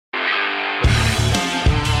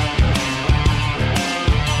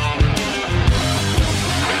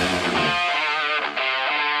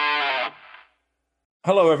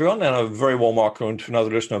Hello, everyone, and a very warm welcome to another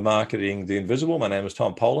edition of Marketing the Invisible. My name is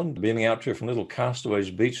Tom Poland, beaming out to you from Little Castaways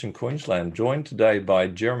Beach in Queensland, joined today by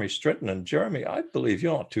Jeremy Streten. And Jeremy, I believe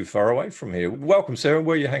you're not too far away from here. Welcome, Sarah.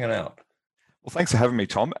 Where are you hanging out? Well, thanks for having me,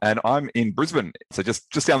 Tom. And I'm in Brisbane, so just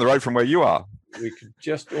down the road from where you are. We could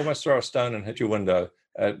just almost throw a stone and hit your window.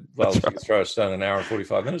 That's You right. could throw a stone an hour and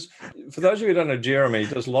 45 minutes. For those of you who don't know Jeremy,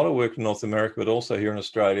 he does a lot of work in North America, but also here in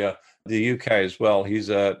Australia, the UK as well. He's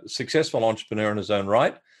a successful entrepreneur in his own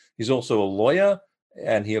right. He's also a lawyer,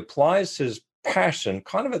 and he applies his passion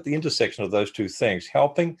kind of at the intersection of those two things,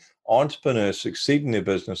 helping entrepreneurs succeed in their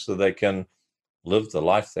business so they can live the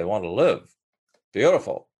life they want to live.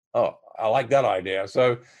 Beautiful. Oh, I like that idea.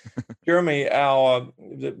 So, Jeremy,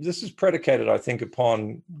 this is predicated, I think,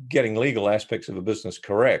 upon getting legal aspects of a business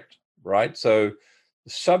correct, right? So, the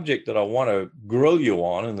subject that I want to grill you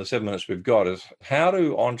on in the 7 minutes we've got is how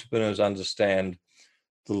do entrepreneurs understand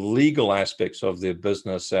the legal aspects of their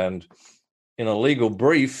business? And in a legal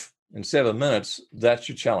brief in 7 minutes, that's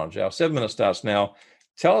your challenge. Our 7 minutes starts now.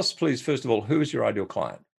 Tell us, please, first of all, who is your ideal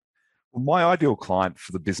client? Well, my ideal client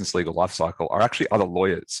for the business legal lifecycle are actually other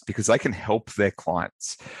lawyers because they can help their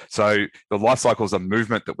clients. So the lifecycle is a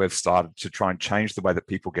movement that we've started to try and change the way that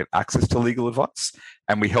people get access to legal advice.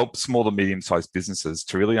 And we help small to medium-sized businesses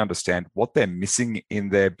to really understand what they're missing in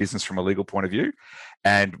their business from a legal point of view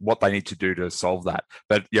and what they need to do to solve that.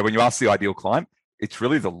 But yeah, when you ask the ideal client, it's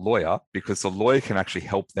really the lawyer because the lawyer can actually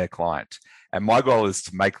help their client. And my goal is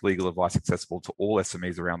to make legal advice accessible to all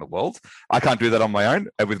SMEs around the world. I can't do that on my own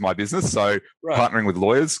with my business. So Right. partnering with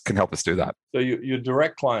lawyers can help us do that. So your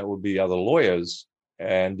direct client would be other lawyers,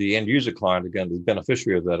 and the end user client, again, the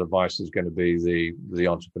beneficiary of that advice is going to be the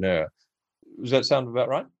entrepreneur. Does that sound about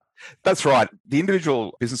right? That's right. The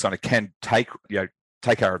individual business owner can take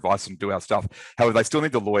our advice and do our stuff. However, they still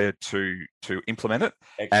need the lawyer to implement it.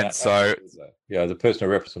 Exactly. And so, yeah, the person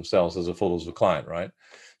who represents themselves as a full as a client, right?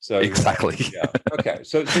 So exactly. yeah. Okay.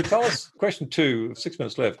 So tell us, question two, 6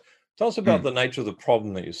 minutes left. Tell us about the nature of the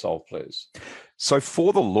problem that you solve, please. So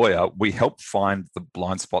for the lawyer, we help find the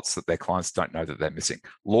blind spots that their clients don't know that they're missing.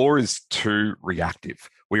 Law is too reactive.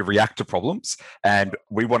 We react to problems and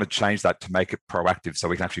we want to change that to make it proactive so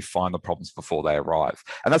we can actually find the problems before they arrive.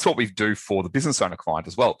 And that's what we do for the business owner client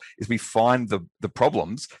as well, is we find the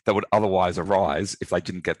problems that would otherwise arise if they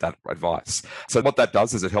didn't get that advice. So what that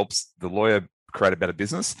does is it helps the lawyer create a better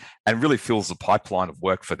business and really fills the pipeline of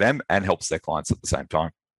work for them and helps their clients at the same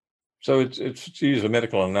time. So it's to use a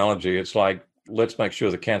medical analogy, it's like, let's make sure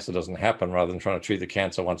the cancer doesn't happen rather than trying to treat the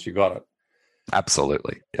cancer once you got it.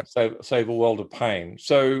 Absolutely. Yep. Save a world of pain.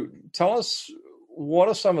 So tell us, what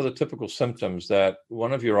are some of the typical symptoms that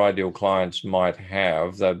one of your ideal clients might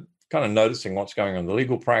have, that kind of noticing what's going on in the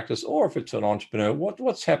legal practice, or if it's an entrepreneur,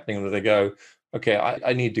 what's happening that they go, okay,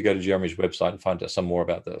 I need to go to Jeremy's website and find out some more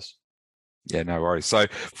about this. Yeah, no worries. So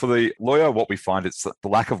for the lawyer, what we find is the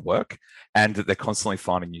lack of work and that they're constantly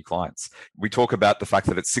finding new clients. We talk about the fact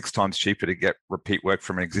that it's 6 times cheaper to get repeat work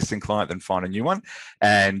from an existing client than find a new one.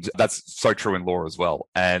 And that's so true in law as well.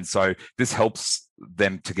 And so this helps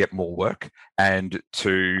them to get more work and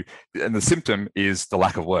the symptom is the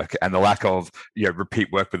lack of work and the lack of repeat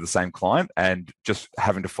work with the same client and just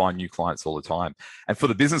having to find new clients all the time. And for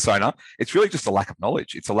the business owner, it's really just a lack of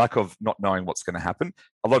knowledge. It's a lack of not knowing what's going to happen.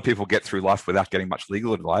 A lot of people get through life without getting much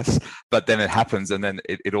legal advice, but then it happens and then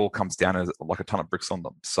it all comes down as like a ton of bricks on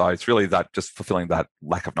them. So it's really that, just fulfilling that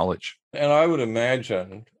lack of knowledge. And I would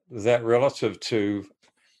imagine that relative to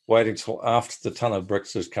waiting till after the ton of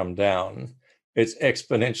bricks has come down, it's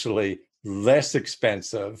exponentially less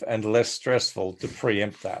expensive and less stressful to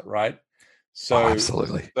preempt that, right? So,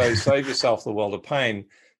 absolutely. So save yourself the world of pain.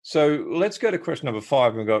 So let's go to question number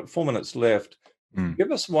 5. We've got 4 minutes left.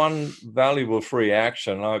 Give us one valuable free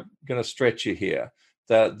action. I'm going to stretch you here,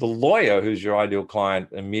 that the lawyer, who's your ideal client,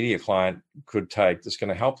 immediate client, could take that's going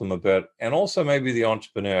to help them a bit, and also maybe the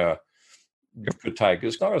entrepreneur could take.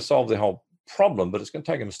 It's not going to solve the whole problem, but it's going to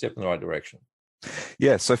take them a step in the right direction.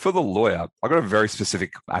 Yeah. So for the lawyer, I've got a very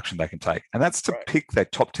specific action they can take, and that's to pick their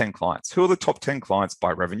top 10 clients. Who are the top 10 clients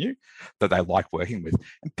by revenue that they like working with,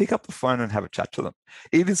 and pick up the phone and have a chat to them.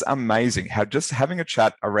 It is amazing how just having a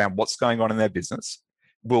chat around what's going on in their business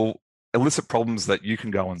will elicit problems that you can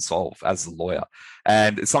go and solve as the lawyer.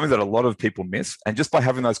 And it's something that a lot of people miss. And just by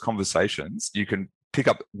having those conversations, you can pick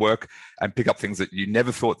up work and pick up things that you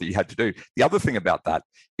never thought that you had to do. The other thing about that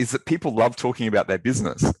is that people love talking about their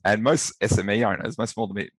business, and most SME owners, most small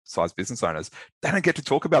to mid-sized business owners, they don't get to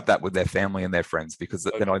talk about that with their family and their friends because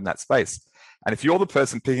they're not in that space. And if you're the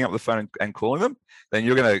person picking up the phone and calling them, then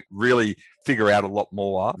you're going to really figure out a lot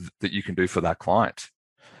more that you can do for that client.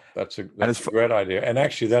 That's a great idea. And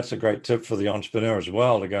actually, that's a great tip for the entrepreneur as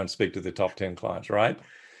well, to go and speak to the top 10 clients, right?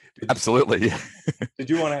 Absolutely. Did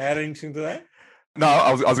you want to add anything to that? No,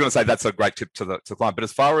 I was going to say that's a great tip to the client. But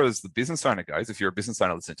as far as the business owner goes, if you're a business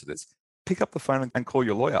owner listening to this, pick up the phone and call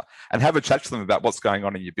your lawyer and have a chat to them about what's going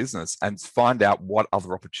on in your business and find out what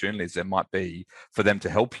other opportunities there might be for them to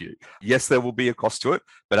help you. Yes, there will be a cost to it,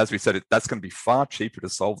 but as we said, that's going to be far cheaper to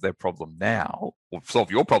solve their problem now, or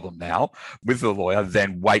solve your problem now with the lawyer,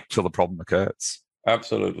 than wait till the problem occurs.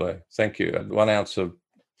 Absolutely. Thank you. 1 ounce of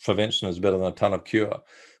prevention is better than a ton of cure.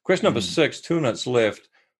 Question number 6, 2 minutes left.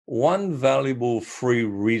 One valuable free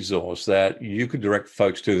resource that you could direct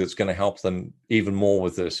folks to that's going to help them even more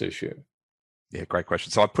with this issue. Yeah, great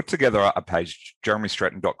question. So I put together a page,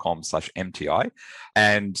 jeremystratton.com/MTI,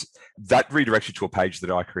 and that redirects you to a page that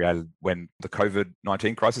I created when the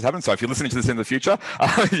COVID-19 crisis happened. So if you're listening to this in the future,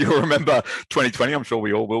 you'll remember 2020. I'm sure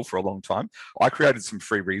we all will for a long time. I created some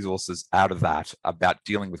free resources out of that about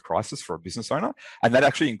dealing with crisis for a business owner. And that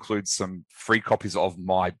actually includes some free copies of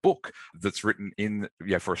my book that's written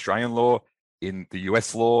for Australian law, in the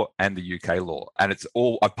US law and the UK law. And it's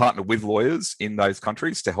all, I've partnered with lawyers in those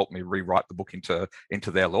countries to help me rewrite the book into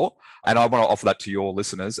their law. And I want to offer that to your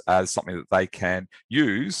listeners as something that they can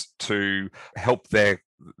use to help their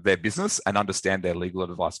business and understand their legal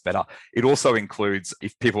advice better. It also includes,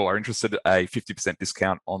 if people are interested, a 50%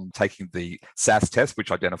 discount on taking the SAS test,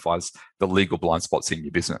 which identifies the legal blind spots in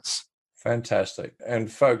your business. Fantastic.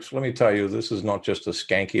 And folks, let me tell you, this is not just a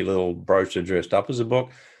skanky little brochure dressed up as a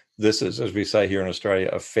book. This is, as we say here in Australia,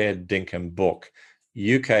 a fair dinkum book.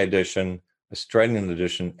 UK edition, Australian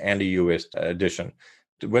edition, and a US edition.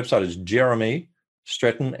 The website is Jeremy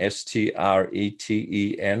Streten,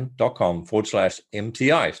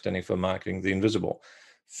 STRETEN.com/MTI, standing for Marketing the Invisible.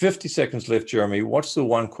 50 seconds left, Jeremy. What's the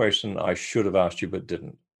one question I should have asked you but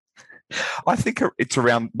didn't? I think it's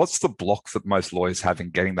around, what's the block that most lawyers have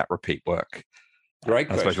in getting that repeat work? Great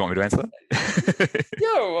question. I suppose you want me to answer that?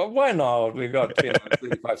 Yeah, well, why not? We've got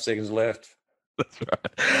 35 seconds left. That's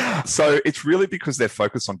right. So it's really because they're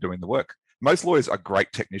focused on doing the work. Most lawyers are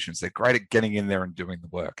great technicians. They're great at getting in there and doing the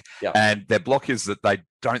work. Yeah. And their block is that they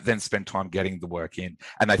don't then spend time getting the work in.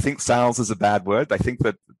 And they think sales is a bad word. They think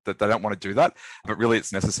that they don't want to do that, but really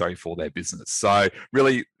it's necessary for their business. So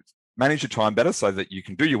really manage your time better so that you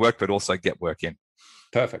can do your work, but also get work in.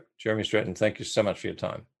 Perfect. Jeremy Streten, thank you so much for your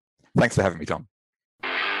time. Thanks for having me, Tom.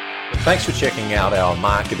 Thanks for checking out our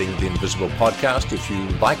Marketing the Invisible podcast. If you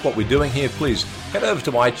like what we're doing here, please head over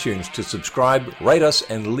to iTunes to subscribe, rate us,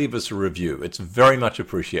 and leave us a review. It's very much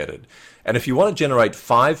appreciated. And if you want to generate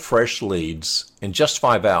 5 fresh leads in just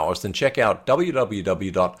 5 hours, then check out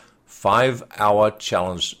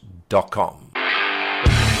www.5hourchallenge.com.